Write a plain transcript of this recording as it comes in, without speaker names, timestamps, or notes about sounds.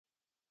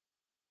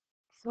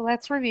So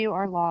let's review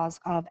our laws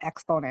of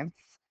exponents.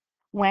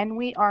 When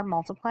we are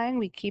multiplying,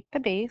 we keep the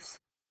base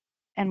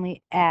and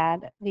we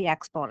add the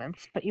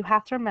exponents, but you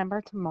have to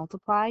remember to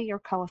multiply your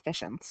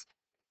coefficients.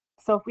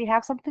 So if we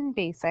have something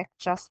basic,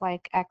 just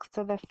like x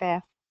to the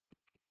fifth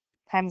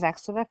times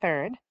x to the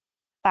third,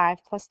 5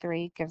 plus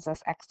 3 gives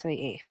us x to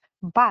the eighth.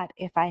 But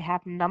if I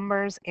have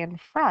numbers in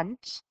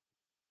front,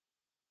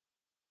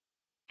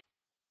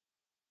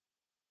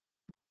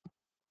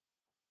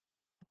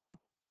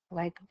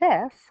 like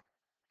this,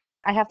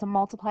 I have to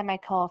multiply my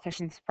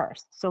coefficients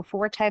first. So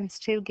 4 times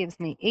 2 gives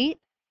me 8,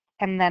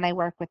 and then I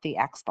work with the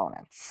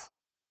exponents.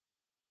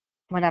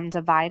 When I'm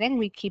dividing,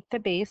 we keep the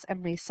base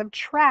and we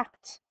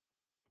subtract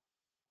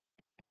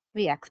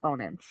the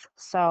exponents.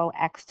 So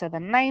x to the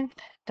ninth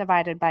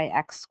divided by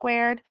x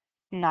squared,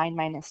 9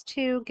 minus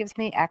 2 gives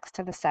me x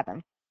to the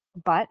seventh.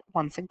 But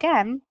once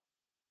again,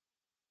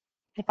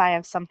 if I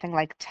have something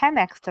like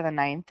 10x to the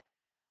ninth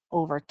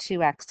over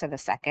 2x to the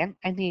second,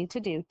 I need to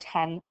do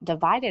 10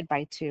 divided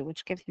by 2,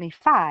 which gives me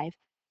 5,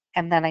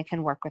 and then I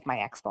can work with my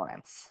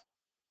exponents.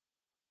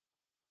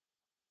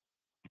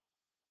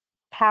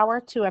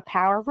 Power to a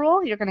power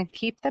rule, you're going to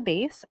keep the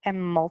base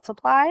and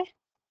multiply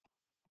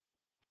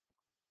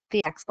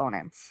the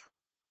exponents.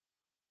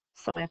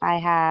 So if I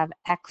have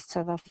x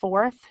to the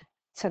fourth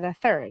to the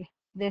third,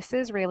 this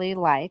is really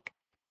like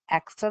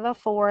x to the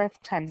fourth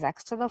times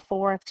x to the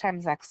fourth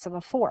times x to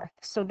the fourth.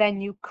 So then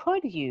you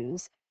could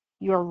use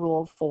your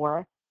rule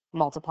for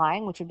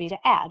multiplying, which would be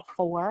to add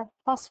 4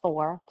 plus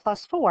 4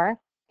 plus 4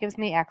 gives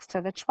me x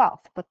to the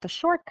 12th. But the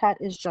shortcut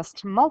is just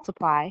to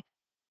multiply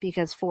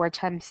because 4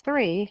 times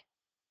 3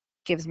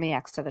 gives me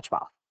x to the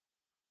 12th.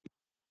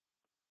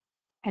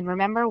 And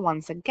remember,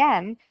 once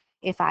again,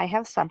 if I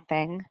have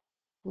something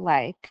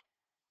like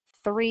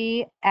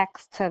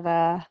 3x to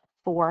the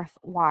fourth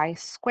y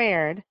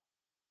squared,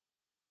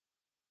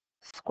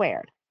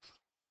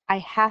 I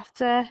have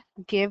to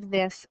give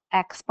this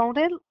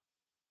exponent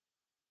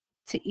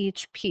to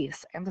each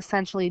piece and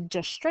essentially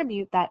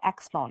distribute that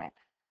exponent.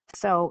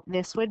 So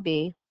this would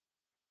be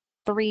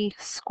 3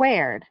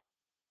 squared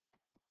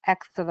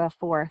x to the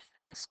fourth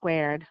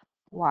squared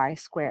y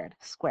squared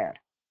squared.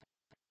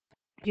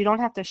 You don't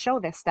have to show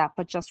this step,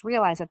 but just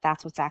realize that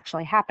that's what's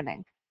actually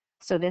happening.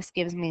 So this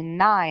gives me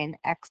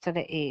 9x to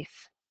the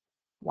eighth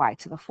y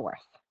to the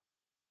fourth.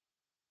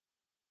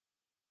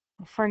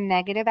 For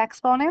negative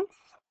exponents,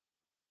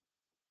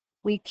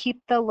 we keep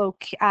the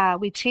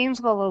we change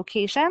the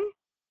location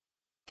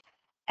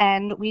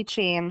and we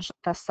change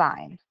the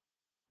sign.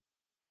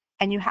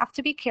 And you have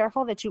to be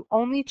careful that you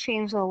only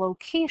change the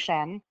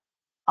location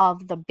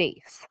of the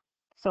base.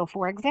 So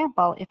for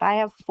example, if I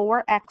have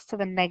 4x to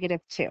the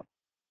negative 2,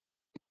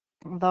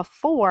 the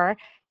 4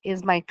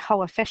 is my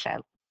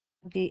coefficient.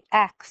 The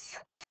x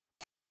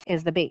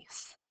is the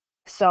base.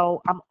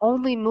 So I'm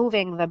only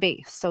moving the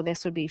base. So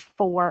this would be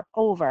 4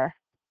 over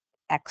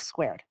x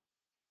squared.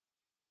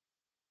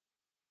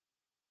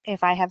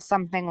 If I have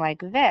something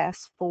like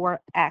this,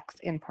 4x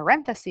in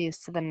parentheses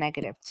to the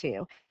negative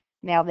 2,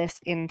 now this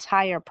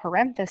entire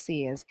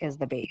parentheses is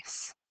the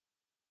base.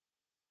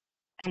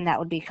 And that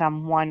would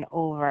become 1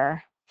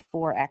 over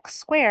 4x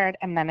squared,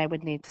 and then I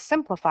would need to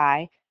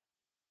simplify.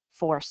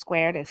 4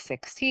 squared is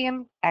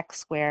 16, x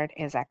squared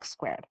is x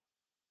squared.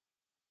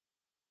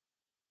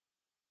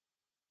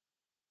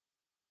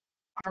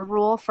 Our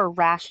rule for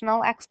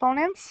rational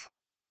exponents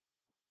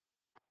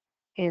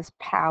is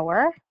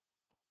power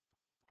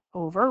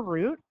over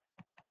root.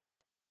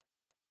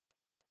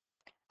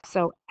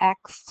 So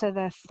x to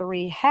the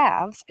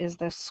 3/2 is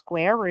the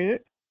square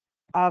root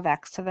of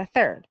x to the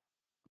third,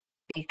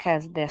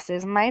 because this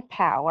is my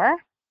power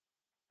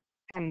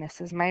and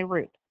this is my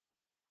root.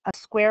 A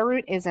square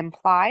root is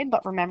implied,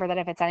 but remember that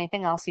if it's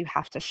anything else, you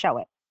have to show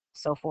it.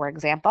 So for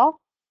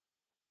example,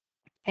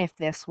 if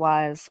this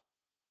was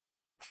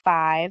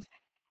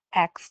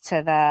 5x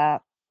to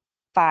the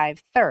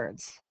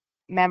 5/3,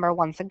 remember,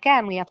 once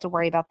again, we have to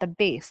worry about the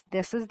base.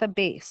 This is the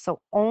base, so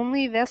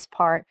only this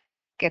part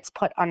gets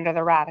put under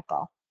the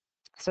radical.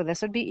 So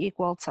this would be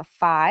equal to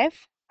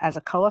 5 as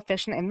a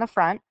coefficient in the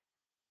front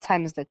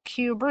times the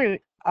cube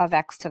root of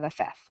x to the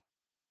 5th.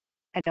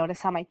 And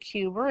notice how my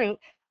cube root,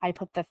 I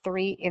put the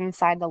 3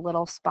 inside the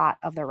little spot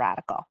of the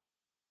radical.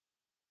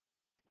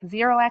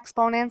 Zero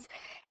exponents,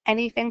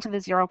 anything to the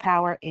 0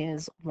 power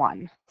is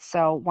 1.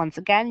 So once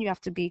again, you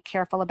have to be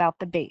careful about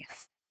the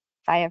base.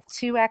 If I have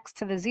 2x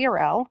to the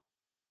 0,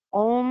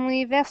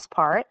 only this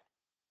part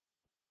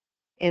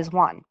is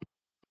 1.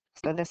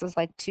 So this is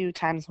like 2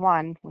 times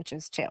 1, which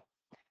is 2.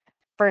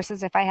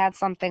 Versus if I had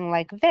something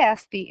like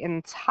this, the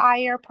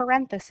entire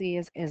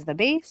parentheses is the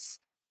base,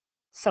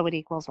 so it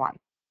equals 1.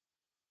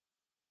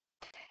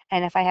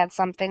 And if I had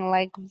something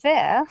like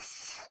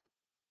this,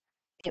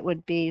 it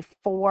would be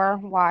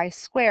 4y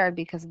squared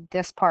because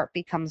this part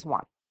becomes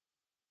 1.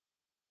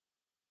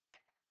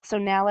 So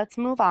now let's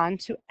move on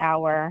to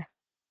our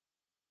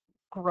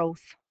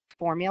growth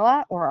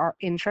formula or our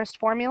interest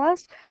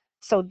formulas.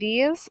 So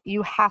these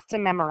you have to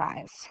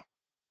memorize.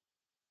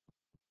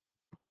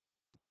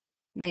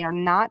 They are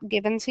not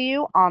given to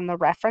you on the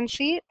reference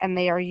sheet, and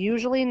they are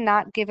usually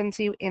not given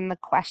to you in the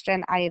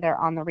question either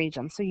on the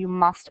region, so you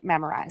must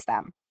memorize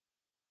them.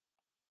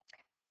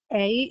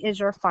 A is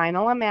your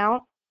final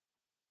amount.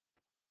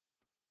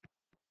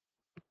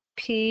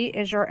 P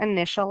is your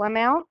initial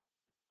amount.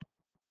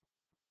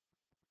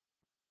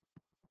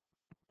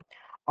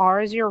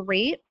 R is your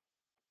rate,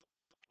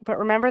 but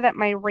remember that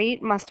my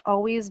rate must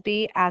always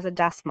be as a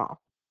decimal.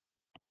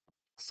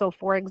 So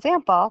for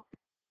example,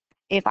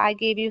 if I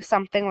gave you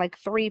something like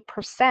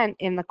 3%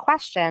 in the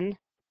question,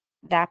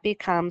 that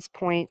becomes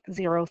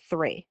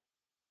 0.03.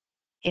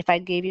 If I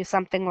gave you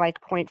something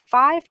like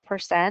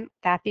 0.5%,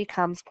 that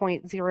becomes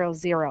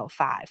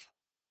 0.005.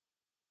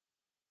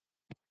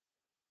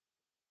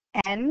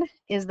 N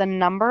is the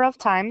number of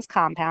times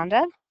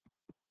compounded.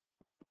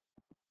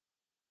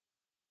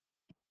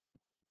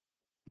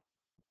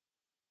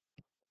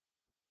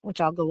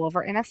 Which I'll go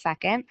over in a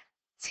second.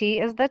 T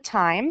is the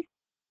time,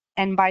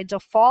 and by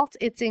default,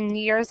 it's in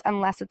years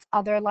unless it's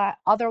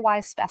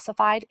otherwise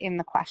specified in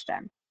the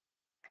question.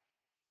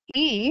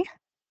 E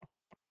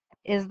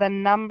is the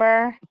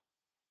number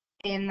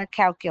in the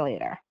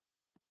calculator.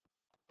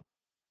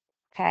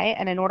 Okay,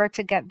 and in order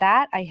to get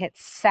that, I hit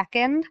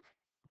second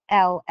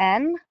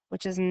ln,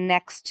 which is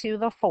next to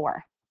the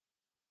 4.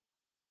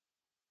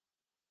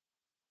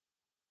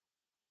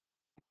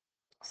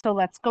 So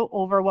let's go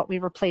over what we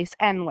replace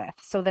n with.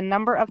 So the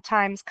number of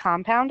times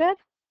compounded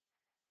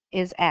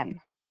is n.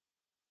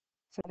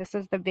 So this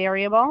is the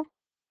variable.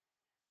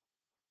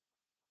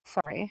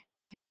 Sorry.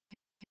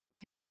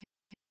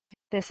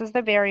 This is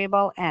the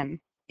variable n.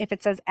 If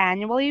it says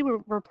annually, we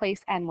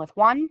replace n with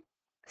 1,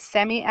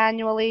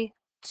 semi-annually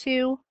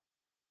 2,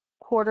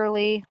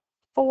 quarterly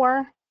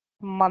 4,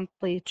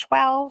 monthly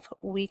 12,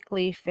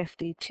 weekly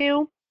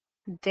 52,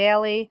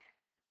 daily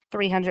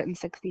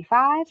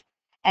 365.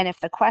 And if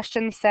the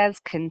question says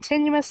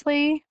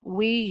continuously,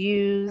 we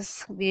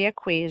use the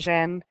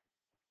equation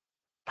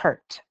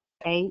PERT.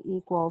 A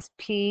equals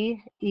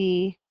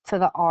PE to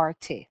the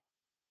RT.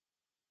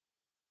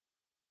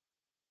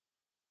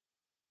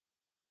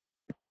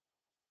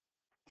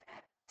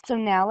 So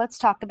now let's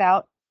talk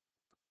about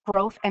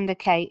growth and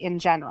decay in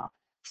general.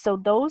 So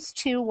those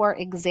two were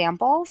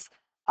examples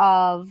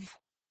of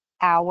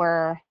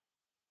our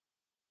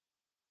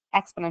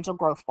exponential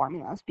growth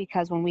formulas,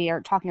 because when we are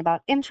talking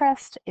about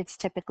interest, it's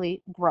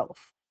typically growth.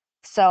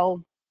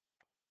 So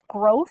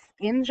growth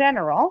in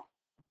general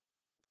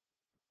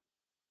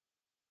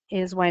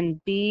is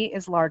when b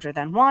is larger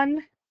than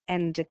 1,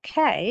 and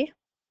decay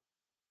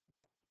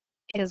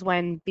is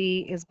when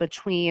b is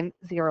between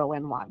 0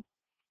 and 1.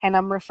 And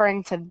I'm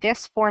referring to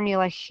this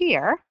formula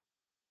here,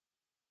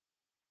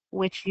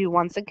 which you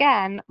once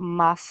again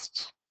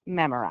must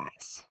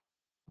memorize.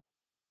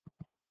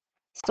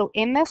 So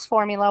in this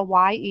formula,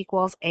 y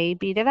equals ab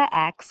to the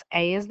x.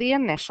 A is the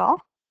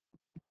initial,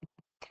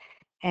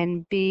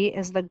 and b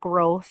is the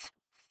growth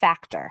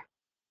factor.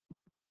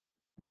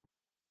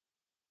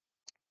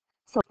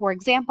 So for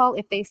example,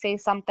 if they say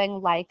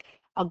something like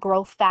a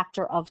growth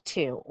factor of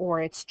 2,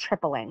 or it's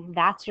tripling,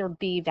 that's your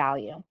b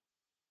value.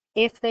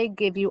 If they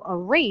give you a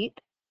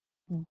rate,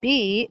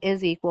 b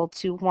is equal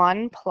to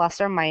 1 plus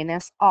or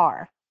minus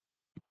r.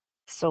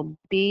 So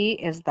b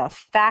is the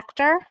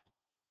factor,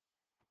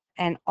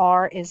 and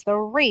r is the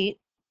rate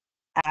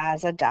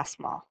as a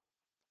decimal.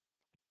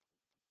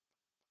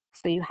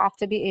 So you have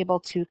to be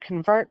able to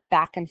convert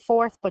back and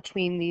forth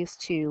between these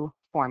two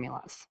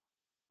formulas.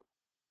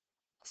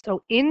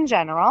 So in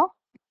general,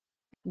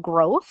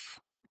 growth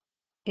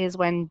is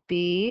when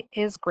b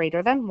is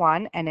greater than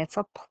 1, and it's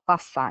a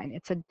plus sign,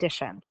 it's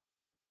addition.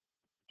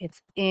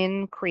 It's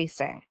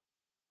increasing.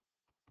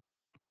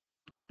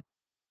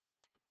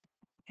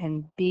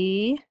 And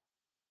b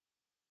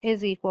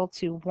is equal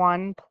to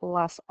 1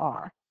 plus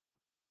r.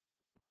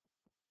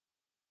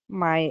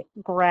 My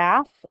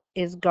graph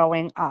is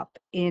going up,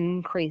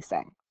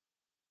 increasing.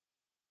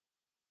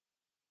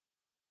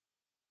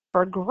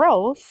 For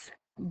growth,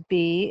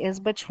 b is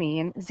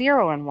between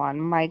 0 and 1.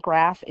 My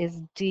graph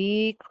is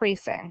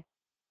decreasing.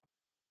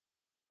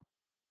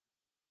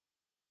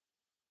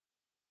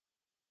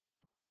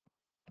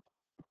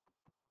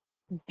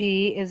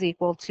 b is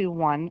equal to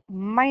 1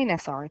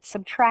 minus r. It's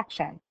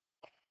subtraction.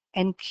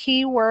 And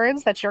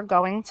keywords that you're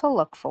going to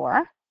look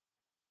for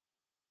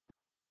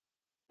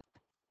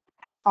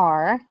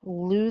are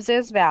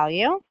loses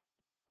value,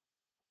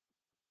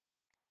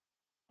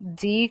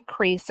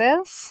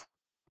 decreases,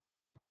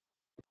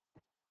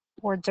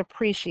 or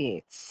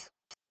depreciates.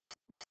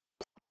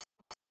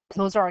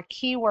 Those are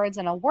keywords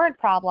in a word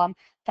problem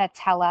that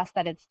tell us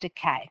that it's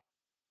decay.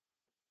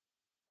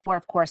 Or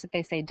of course, if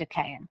they say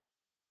decaying.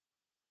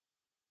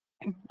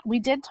 We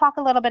did talk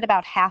a little bit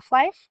about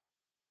half-life.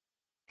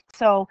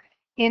 So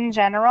in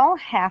general,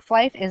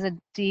 half-life is a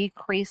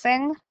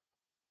decreasing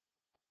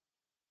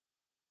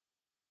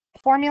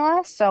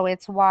formula. So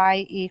it's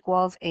y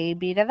equals ab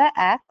to the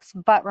x,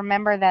 but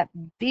remember that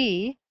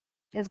b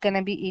is going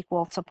to be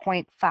equal to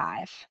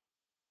 0.5.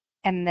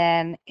 And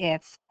then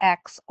it's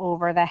x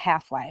over the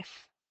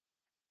half-life.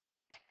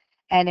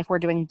 And if we're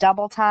doing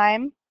double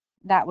time,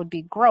 that would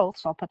be growth.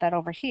 So I'll put that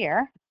over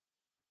here.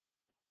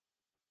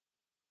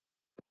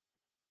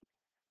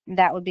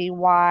 That would be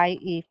y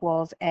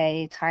equals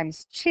a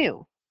times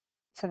 2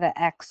 to the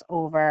x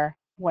over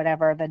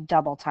whatever the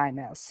double time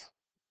is.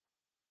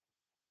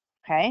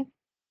 Okay,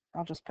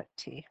 I'll just put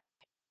t.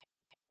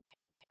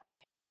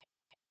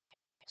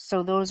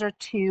 So those are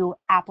two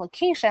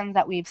applications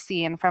that we've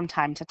seen from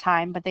time to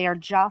time, but they are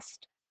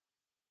just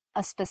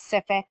a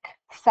specific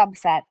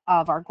subset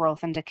of our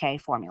growth and decay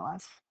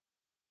formulas.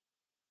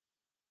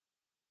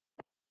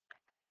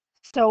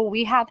 So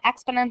we have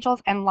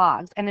exponentials and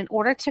logs, and in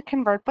order to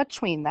convert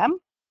between them,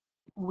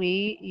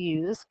 we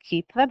use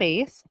keep the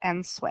base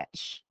and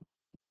switch.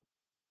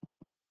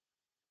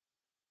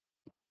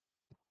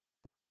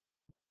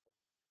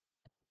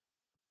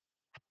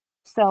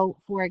 So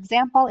for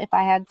example, if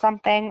I had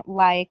something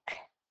like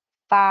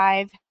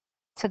 5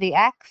 to the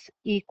x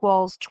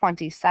equals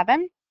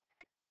 27,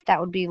 that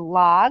would be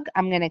log.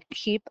 I'm going to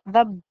keep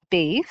the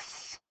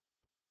base.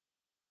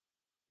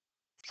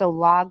 So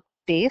log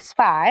base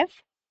 5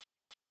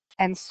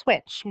 and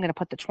switch. I'm going to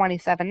put the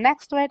 27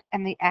 next to it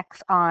and the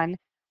x on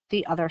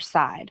the other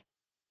side.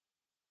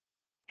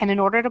 And in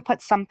order to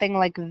put something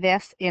like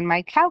this in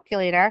my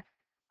calculator,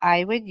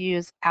 I would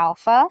use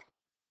alpha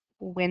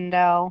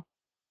window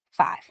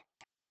 5.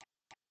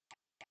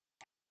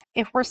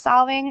 If we're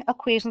solving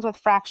equations with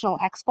fractional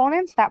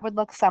exponents, that would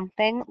look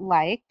something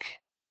like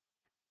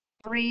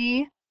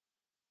 3x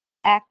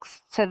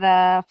to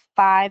the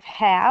 5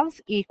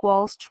 halves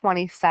equals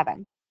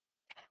 27.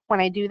 When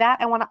I do that,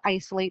 I want to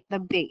isolate the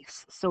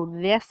base. So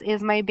this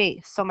is my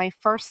base. So my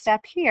first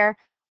step here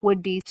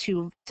would be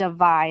to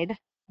divide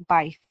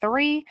by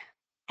 3,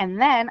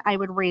 and then I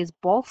would raise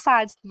both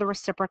sides to the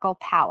reciprocal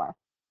power.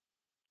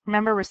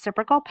 Remember,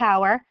 reciprocal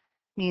power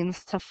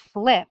means to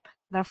flip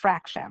the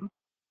fraction.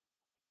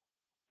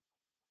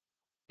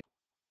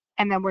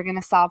 And then we're going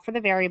to solve for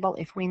the variable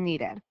if we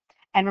need it.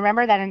 And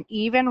remember that an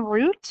even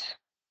root,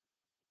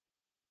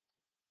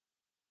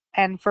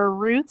 and for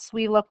roots,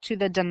 we look to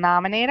the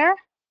denominator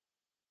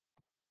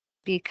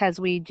because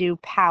we do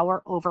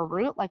power over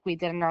root like we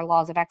did in our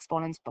laws of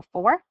exponents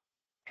before.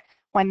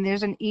 When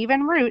there's an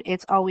even root,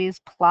 it's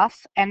always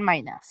plus and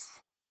minus.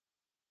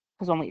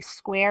 Because when we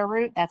square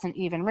root, that's an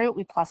even root,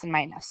 we plus and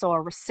minus. So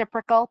a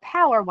reciprocal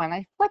power, when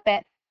I flip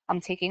it,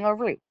 I'm taking a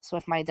root. So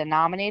if my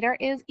denominator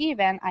is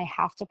even, I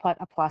have to put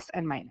a plus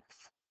and minus.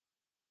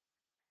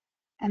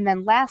 And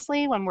then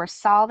lastly, when we're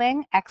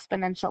solving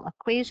exponential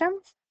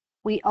equations,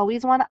 we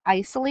always want to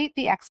isolate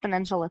the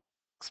exponential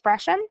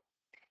expression,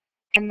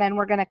 and then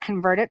we're going to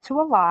convert it to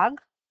a log,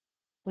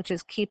 which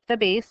is keep the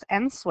base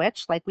and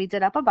switch like we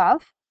did up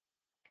above.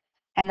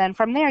 And then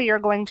from there, you're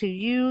going to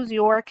use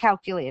your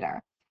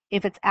calculator.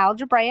 If it's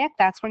algebraic,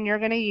 that's when you're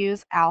going to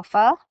use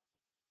alpha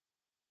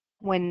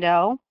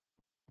window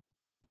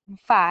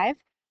 5.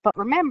 But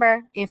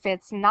remember, if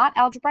it's not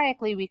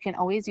algebraically, we can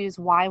always use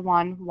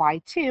y1,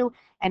 y2,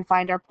 and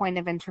find our point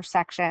of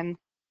intersection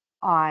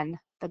on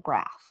the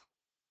graph.